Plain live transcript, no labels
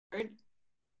Great.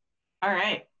 All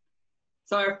right.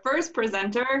 So our first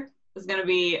presenter is going to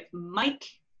be Mike,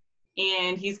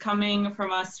 and he's coming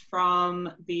from us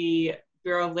from the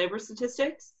Bureau of Labor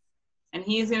Statistics. And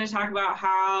he's going to talk about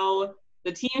how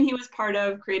the team he was part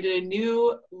of created a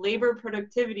new labor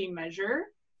productivity measure,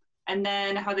 and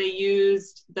then how they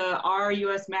used the R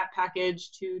USMAP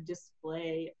package to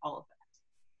display all of that.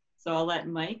 So I'll let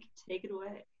Mike take it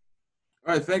away.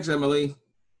 All right, thanks, Emily.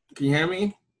 Can you hear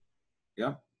me?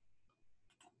 Yeah.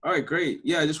 All right, great.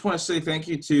 Yeah, I just want to say thank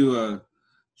you to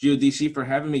GeoDC for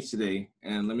having me today.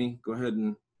 And let me go ahead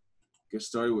and get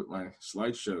started with my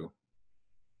slideshow.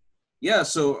 Yeah,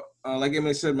 so like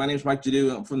Emily said, my name is Mike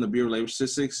Jadoo. I'm from the Bureau of Labor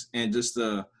Statistics. And just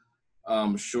a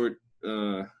short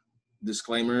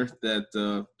disclaimer that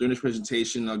during this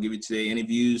presentation I'll give you today, any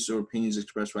views or opinions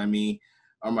expressed by me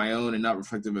are my own and not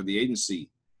reflective of the agency.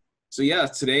 So yeah,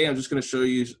 today I'm just going to show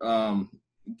you,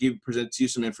 present to you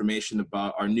some information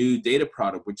about our new data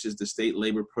product, which is the state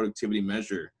labor productivity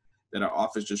measure that our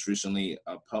office just recently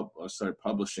started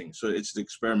publishing. So it's an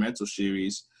experimental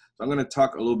series. So I'm going to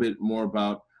talk a little bit more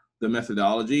about the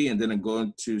methodology, and then I go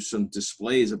into some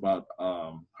displays about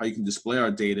how you can display our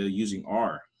data using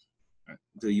R,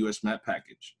 the USMAP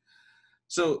package.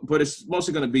 So, but it's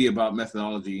mostly going to be about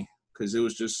methodology because it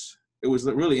was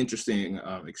a really interesting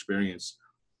experience.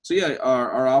 So yeah,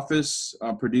 our office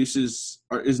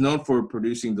is known for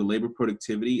producing the labor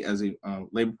productivity as a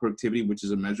labor productivity, which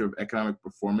is a measure of economic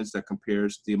performance that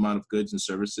compares the amount of goods and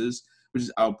services, which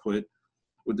is output,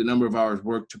 with the number of hours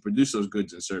worked to produce those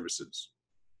goods and services.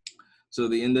 So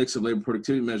the index of labor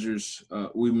productivity measures,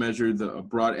 we measure the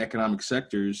broad economic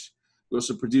sectors. We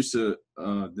also produce the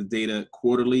data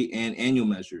quarterly and annual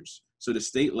measures. So the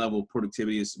state level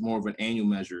productivity is more of an annual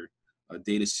measure,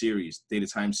 data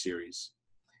time series.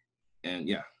 And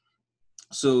yeah,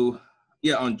 so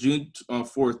yeah, on June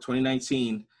 4th,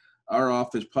 2019, our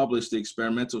office published the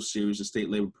experimental series of state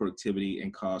labor productivity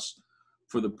and costs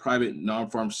for the private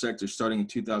non-farm sector starting in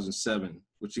 2007,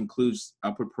 which includes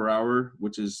output per hour,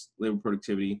 which is labor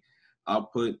productivity,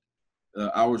 output,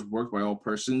 hours worked by all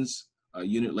persons,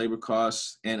 unit labor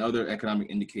costs, and other economic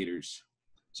indicators.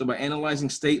 So by analyzing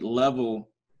state level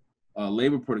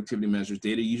labor productivity measures,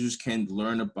 data users can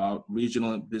learn about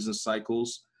regional business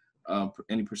cycles,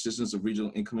 any persistence of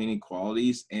regional income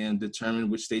inequalities, and determine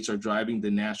which states are driving the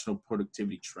national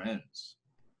productivity trends.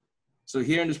 So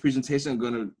here in this presentation, I'm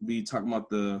going to be talking about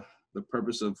the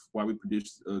purpose of why we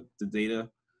produce the data.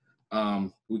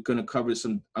 I'm going to cover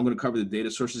the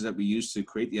data sources that we use to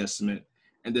create the estimate,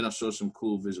 and then I'll show some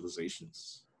cool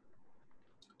visualizations.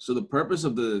 So the purpose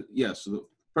of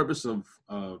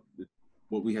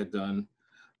what we had done,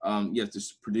 to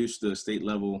produce the state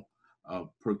level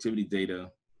productivity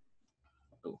data.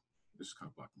 Oh, this is kind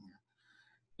of blocking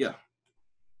here.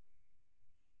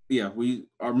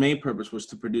 Our main purpose was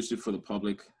to produce it for the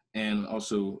public, and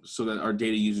also so that our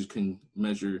data users can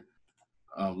measure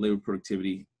labor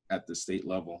productivity at the state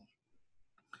level.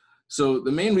 So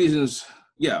the main reasons,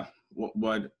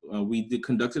 we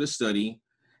conducted a study,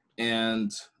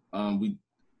 and we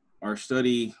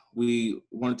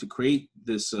wanted to create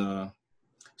this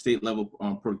state level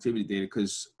productivity data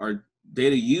because our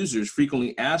data users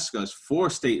frequently ask us for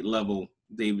state level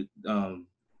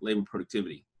labor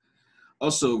productivity.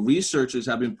 Also, researchers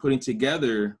have been putting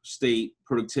together state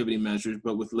productivity measures,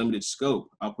 but with limited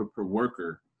scope, output per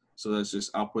worker. So that's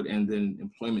just output and then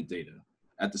employment data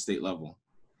at the state level.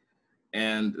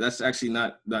 And that's actually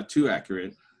not too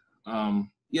accurate. And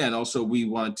also we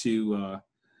wanted to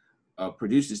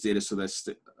produce this data so that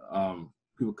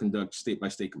people conduct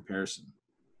state-by-state comparison.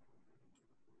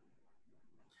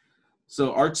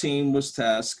 So our team was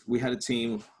tasked, we had a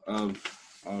team of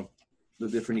the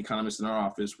different economists in our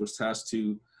office, was tasked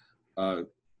to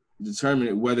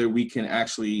determine whether we can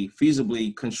actually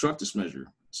feasibly construct this measure.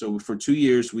 So for 2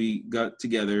 years, we got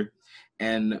together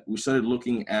and we started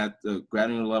looking at the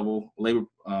granular level labor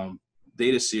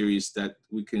data series that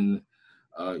we can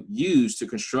use to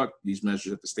construct these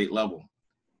measures at the state level.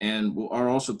 And our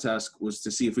also task was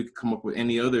to see if we could come up with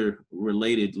any other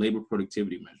related labor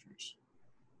productivity measures.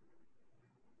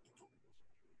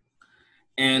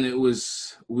 And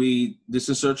we did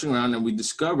some searching around, and we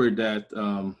discovered that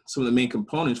some of the main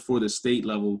components for the state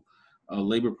level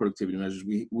labor productivity measures,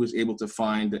 we was able to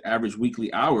find the average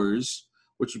weekly hours,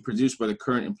 which are produced by the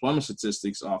current employment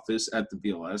statistics office at the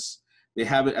BLS. They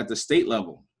have it at the state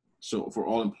level, so for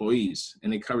all employees,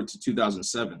 and they covered to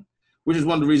 2007, which is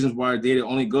one of the reasons why our data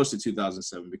only goes to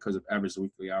 2007, because of average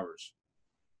weekly hours.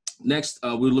 Next,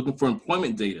 we're looking for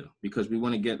employment data because we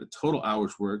want to get the total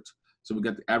hours worked. So we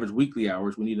got the average weekly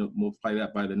hours. We need to multiply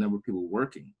that by the number of people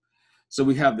working. So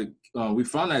we have we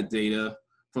found that data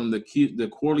from the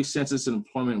Quarterly Census and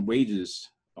Employment Wages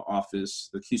Office,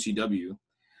 the QCW,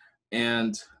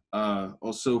 and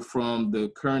also from the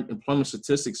Current Employment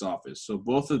Statistics Office. So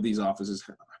both of these offices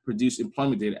produce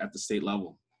employment data at the state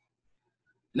level.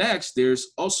 Next, there's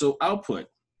also output.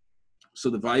 So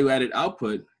the value-added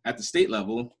output at the state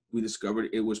level, we discovered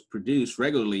it was produced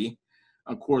regularly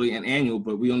on quarterly and annual,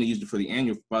 but we only used it for the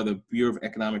annual by the Bureau of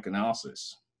Economic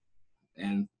Analysis.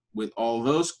 And with all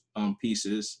those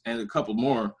pieces and a couple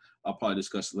more I'll probably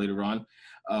discuss later on,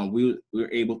 we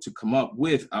were able to come up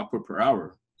with output per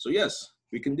hour. So yes,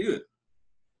 we can do it.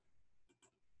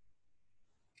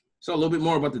 So a little bit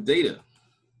more about the data.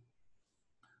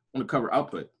 I'm going to cover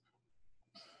output.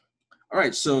 All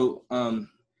right, so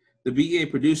the BEA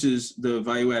produces the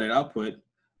value-added output,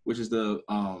 which is the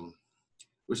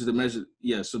measure.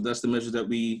 Yeah, so that's the measure that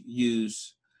we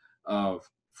use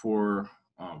for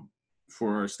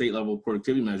our state-level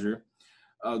productivity measure.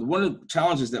 One of the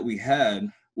challenges that we had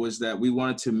was that we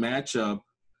wanted to match up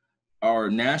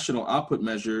our national output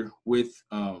measure with,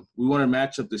 we want to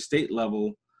match up the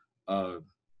state-level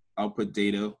output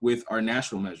data with our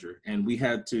national measure, and we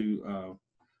had to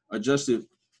adjust it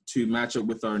to match up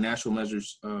with our national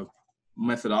measures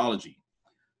methodology.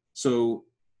 So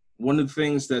one of the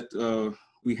things that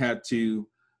we had to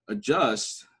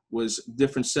adjust was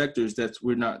different sectors that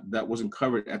wasn't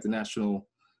covered at the national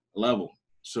level.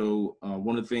 So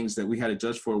one of the things that we had to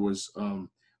adjust for was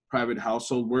private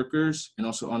household workers and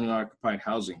also unoccupied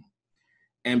housing.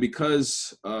 And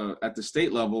because at the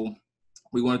state level,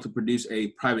 we wanted to produce a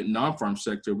private non-farm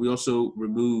sector, we also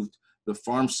removed the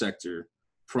farm sector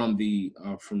from the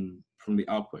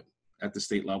output at the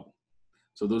state level.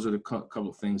 So those are the couple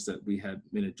of things that we had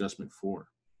made adjustment for.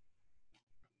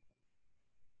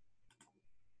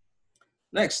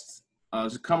 Next,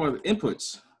 is a couple of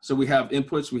inputs. So we have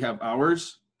inputs, we have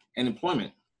hours, and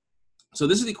employment. So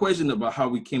this is the equation about how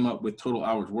we came up with total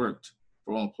hours worked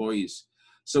for all employees.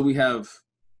 So we have,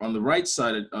 on the right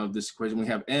side of this equation, we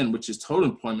have N, which is total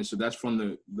employment. So that's from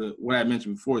the what I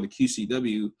mentioned before, the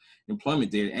QCW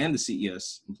employment data and the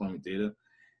CES employment data.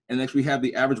 And next we have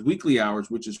the average weekly hours,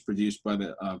 which is produced by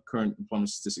the Current Employment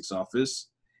Statistics Office.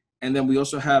 And then we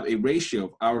also have a ratio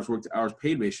of hours worked to hours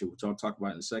paid ratio, which I'll talk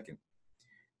about in a second.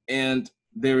 And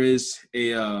there is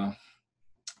a,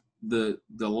 the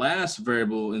last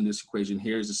variable in this equation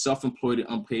here is the self-employed and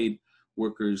unpaid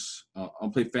workers,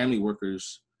 unpaid family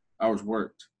workers hours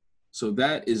worked. So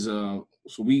that is, so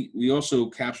we also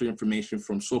capture information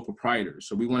from sole proprietors.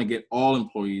 So we want to get all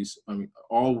employees, I mean,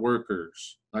 all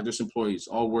workers, not just employees,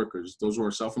 all workers, those who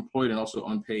are self-employed and also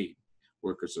unpaid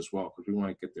workers as well, because we want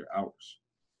to get their hours.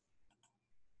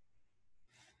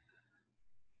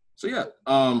 So yeah,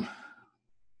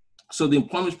 so the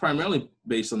employment is primarily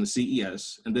based on the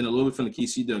CES and then a little bit from the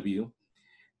QCW.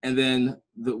 And then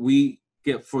we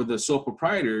get for the sole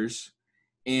proprietors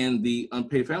and the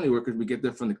unpaid family workers, we get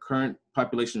that from the current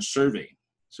population survey.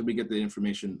 So we get the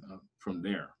information from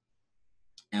there.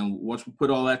 And once we put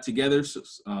all that together,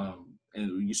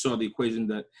 and you saw the equation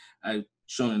that I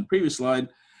shown in the previous slide,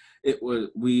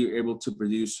 we were able to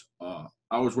produce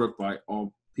hours worked by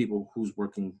all people who's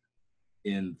working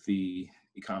in the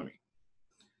economy.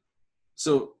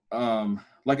 So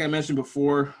like I mentioned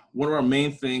before, one of our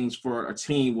main things for our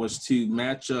team was to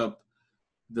match up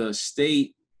the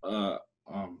state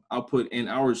output and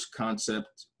hours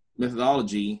concept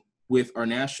methodology with our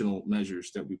national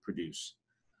measures that we produce.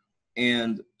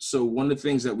 And so one of the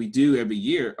things that we do every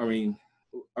year, I mean,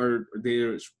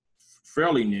 they're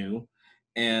fairly new,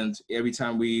 and every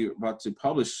time we're about to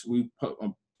publish, we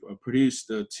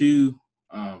produced two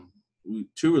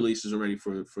releases already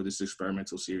for this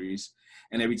experimental series.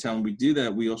 And every time we do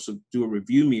that, we also do a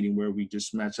review meeting where we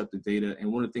just match up the data.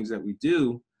 And one of the things that we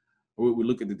do, or we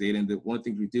look at the data, and one of the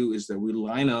things we do is that we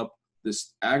line up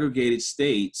this aggregated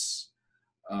states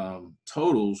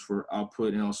totals for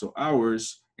output and also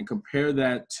hours, and compare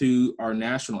that to our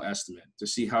national estimate to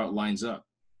see how it lines up.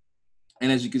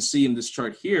 And as you can see in this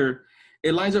chart here,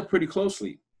 it lines up pretty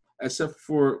closely, except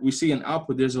for we see in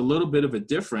output, there's a little bit of a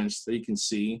difference that you can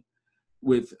see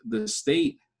with the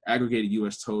state aggregated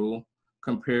US total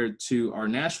compared to our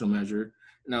national measure.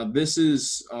 Now, this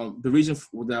is the reason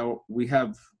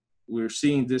that we're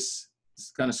seeing this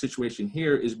kind of situation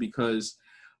here is because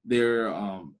they're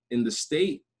in the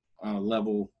state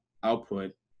level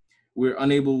output, we're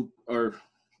unable, or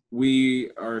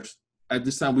we are at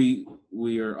this time,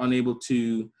 we are unable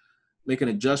to make an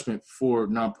adjustment for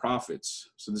nonprofits.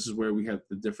 So this is where we have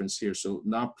the difference here. So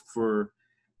not for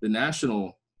the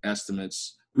national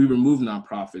estimates, we remove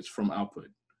nonprofits from output,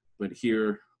 but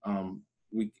here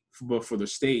but for the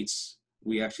states,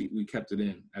 we kept it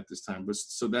in at this time. But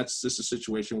so that's just a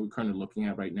situation we're kind of looking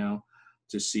at right now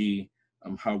to see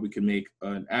how we can make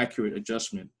an accurate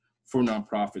adjustment for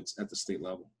nonprofits at the state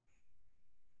level.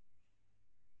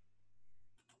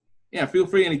 Yeah, feel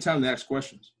free anytime to ask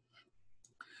questions.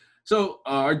 So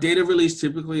our data released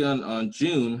typically on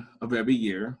June of every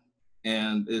year,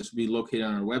 and is be located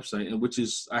on our website, and which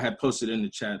is, I had posted in the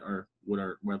chat or with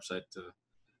our website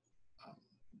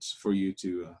for you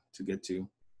to get to.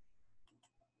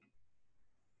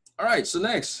 All right, so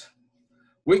next,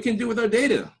 what you can do with our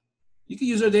data. You can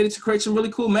use our data to create some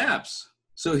really cool maps.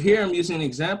 So here I'm using an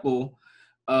example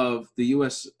of the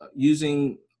US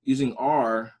using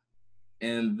R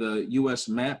and the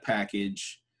USMAP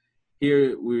package.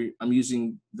 Here I'm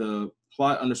using the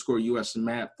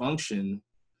plot_USMAP function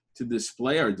to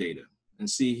display our data. And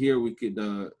see here we could,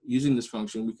 using this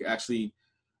function, we could actually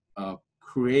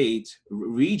create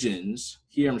regions.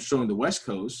 Here I'm showing the West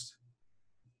Coast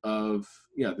of,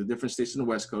 the different states in the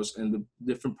West Coast and the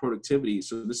different productivity.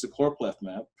 So this is a chloropleth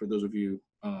map for those of you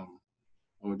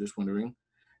who are just wondering.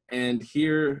 And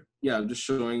here, I'm just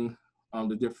showing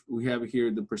we have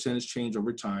here the percentage change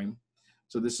over time.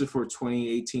 So this is for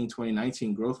 2018,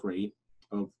 2019 growth rate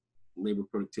of labor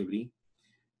productivity.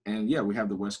 And we have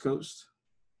the West Coast.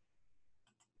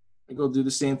 And go do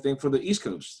the same thing for the East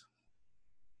Coast.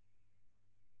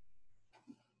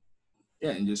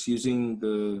 And just using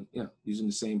the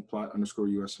same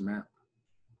plot_USMAP.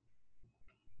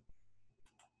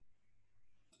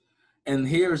 And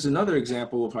here's another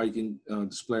example of how you can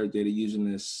display our data using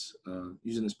this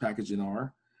package in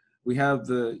R. We have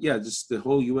just the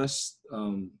whole U.S.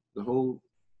 The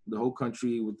whole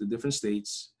country with the different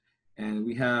states, and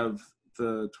we have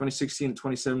the 2016 and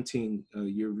 2017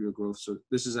 year-over-year growth. So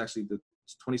this is actually the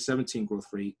 2017 growth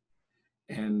rate,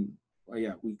 and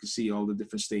we can see all the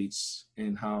different states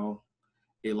and how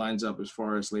it lines up as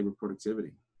far as labor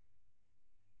productivity.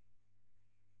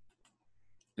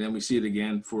 And then we see it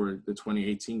again for the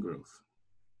 2018 growth.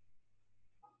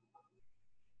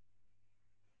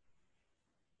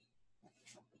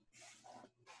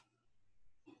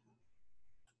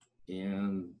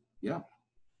 And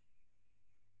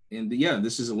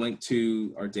this is a link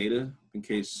to our data in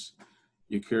case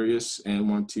you're curious and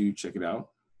want to check it out.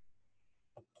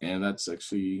 And that's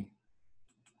actually,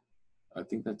 I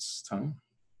think that's time.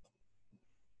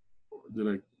 Did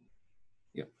I?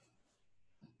 Yeah.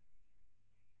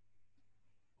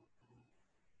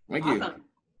 Thank you. Awesome.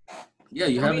 Yeah,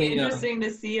 you have any? Interesting to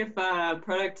see if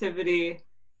productivity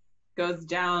goes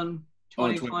down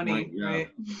 2020, right?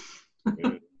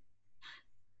 Yeah.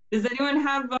 Does anyone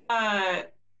have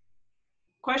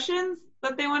questions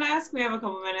that they want to ask? We have a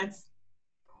couple minutes.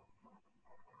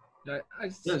 I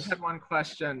just had one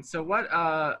question. So what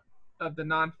of the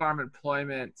non-farm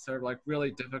employments are like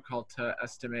really difficult to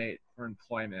estimate for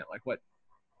employment? Like what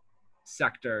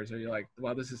sectors are you like,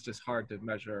 well, this is just hard to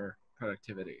measure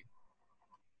productivity?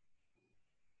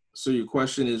 So your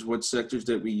question is what sectors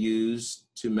that we use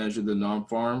to measure the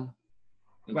non-farm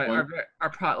employment?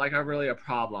 Right, are really a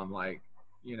problem, like,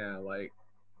 like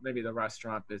maybe the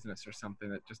restaurant business or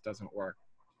something that just doesn't work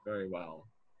very well.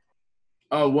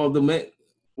 Oh, well,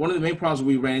 one of the main problems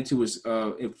we ran into was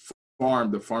the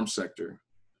farm sector.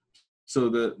 So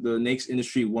the NAICS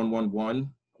Industry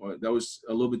 111, that was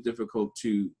a little bit difficult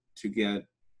to get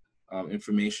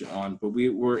information on, but we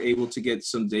were able to get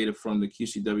some data from the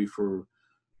QCW for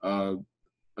a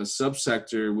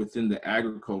subsector within the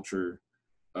agriculture,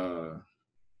 the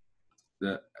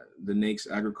NAICS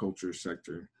agriculture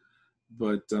sector.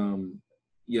 But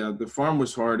the farm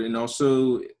was hard, and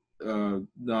also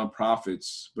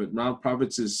nonprofits. But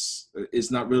nonprofits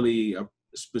is not really a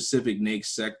specific NAICS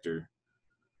sector.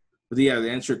 But to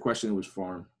answer your question, it was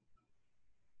farm.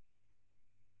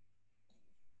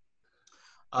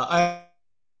 I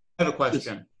have a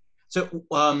question. So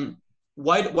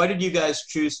why did you guys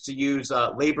choose to use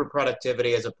labor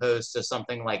productivity as opposed to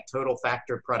something like total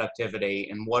factor productivity?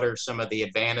 And what are some of the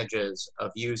advantages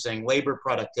of using labor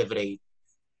productivity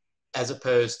as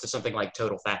opposed to something like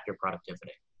total factor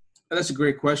productivity? That's a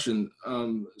great question.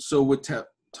 So with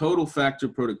total factor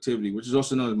productivity, which is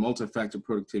also known as multi-factor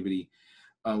productivity,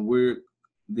 where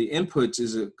the inputs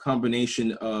is a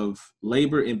combination of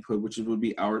labor input, which would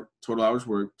be our total hours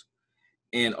worked,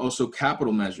 and also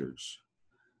capital measures.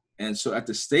 And so at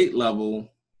the state level,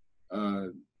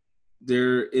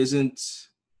 there isn't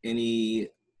really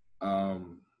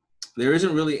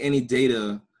any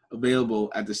data available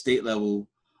at the state level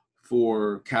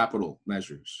for capital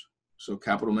measures. So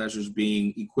capital measures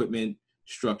being equipment,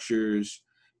 structures,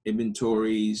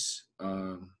 inventories,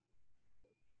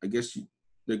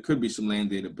 there could be some land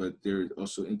data, but there are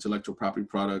also intellectual property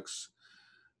products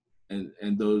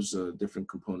and those different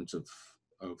components of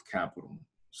capital.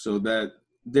 So that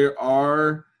there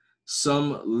are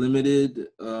some limited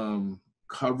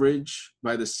coverage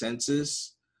by the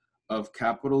census of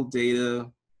capital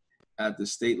data at the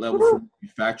state level for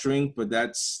manufacturing, but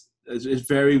it's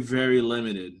very, very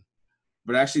limited.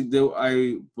 But actually,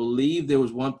 I believe there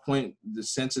was one point the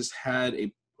census had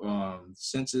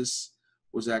census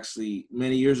was actually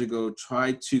many years ago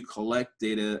tried to collect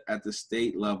data at the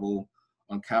state level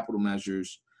on capital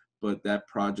measures, but that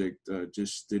project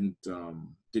just didn't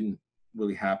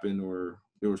really happen, or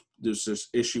there's this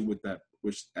issue with that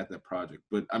at that project.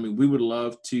 But I mean, we would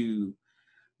love to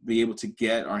be able to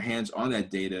get our hands on that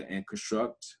data and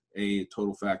construct a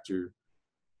total factor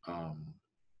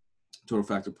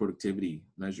productivity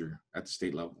measure at the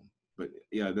state level. But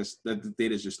yeah, that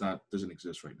data is just doesn't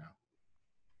exist right now.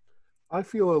 I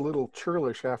feel a little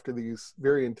churlish after these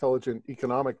very intelligent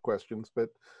economic questions, but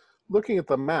looking at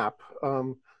the map,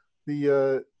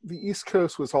 the East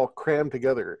Coast was all crammed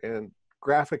together, and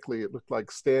graphically it looked like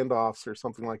standoffs or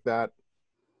something like that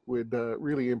would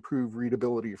really improve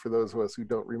readability for those of us who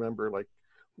don't remember, like,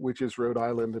 which is Rhode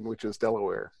Island and which is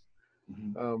Delaware.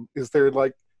 Mm-hmm. Is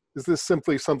this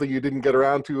simply something you didn't get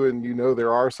around to and you know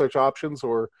there are such options,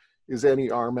 or is any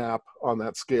R map on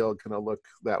that scale going to look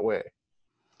that way?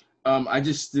 I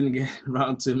just didn't get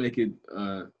around to make it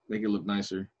look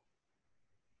nicer.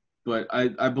 But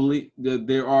I believe that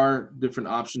there are different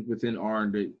options within R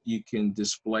that you can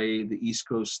display the East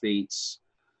Coast states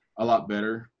a lot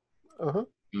better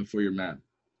for your map.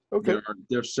 Okay.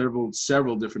 There are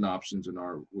several different options in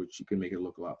R which you can make it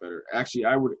look a lot better. Actually,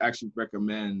 I would actually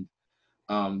recommend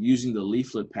using the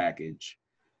leaflet package.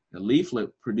 The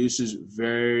leaflet produces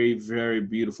very, very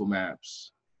beautiful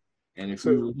maps. And if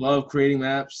you love creating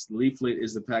maps, leaflet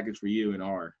is the package for you in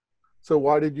R. So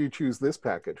why did you choose this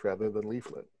package rather than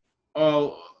leaflet?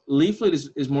 Oh, leaflet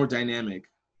is more dynamic,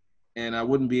 and I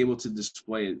wouldn't be able to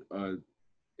display it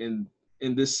in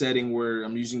this setting where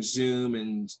I'm using Zoom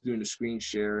and doing a screen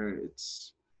share.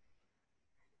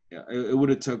 It would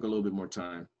have took a little bit more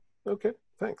time. Okay,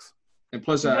 thanks. And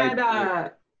plus,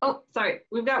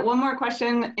 we've got one more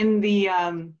question in the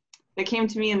that came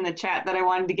to me in the chat that I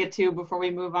wanted to get to before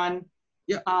we move on.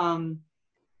 Yeah.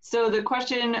 So the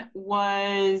question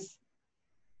was,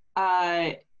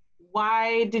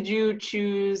 why did you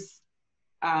choose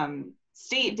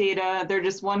state data? They're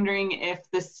just wondering if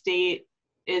the state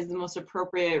is the most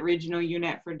appropriate regional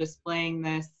unit for displaying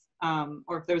this,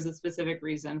 or if there's a specific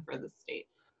reason for the state.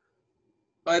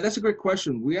 That's a great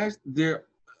question.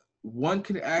 One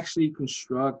could actually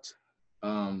construct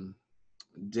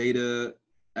data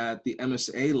at the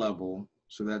MSA level,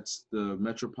 so that's the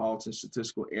Metropolitan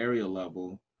Statistical Area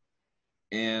level,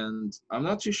 and I'm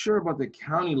not too sure about the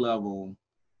county level,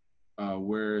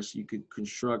 whereas you could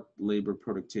construct labor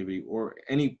productivity or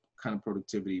any kind of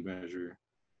productivity measure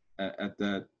at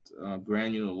that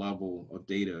granular level of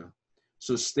data.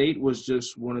 So state was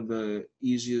just one of the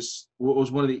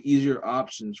easier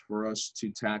options for us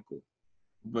to tackle.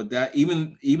 But that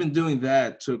even doing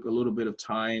that took a little bit of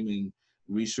time and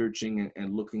researching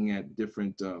and looking at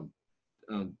different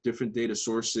data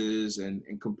sources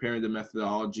and comparing the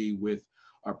methodology with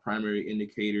our primary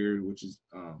indicator, which is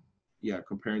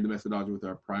comparing the methodology with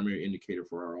our primary indicator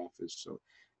for our office. So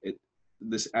at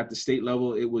the state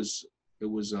level, it was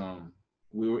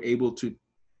we were able to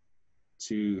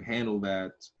handle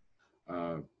that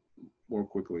more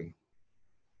quickly.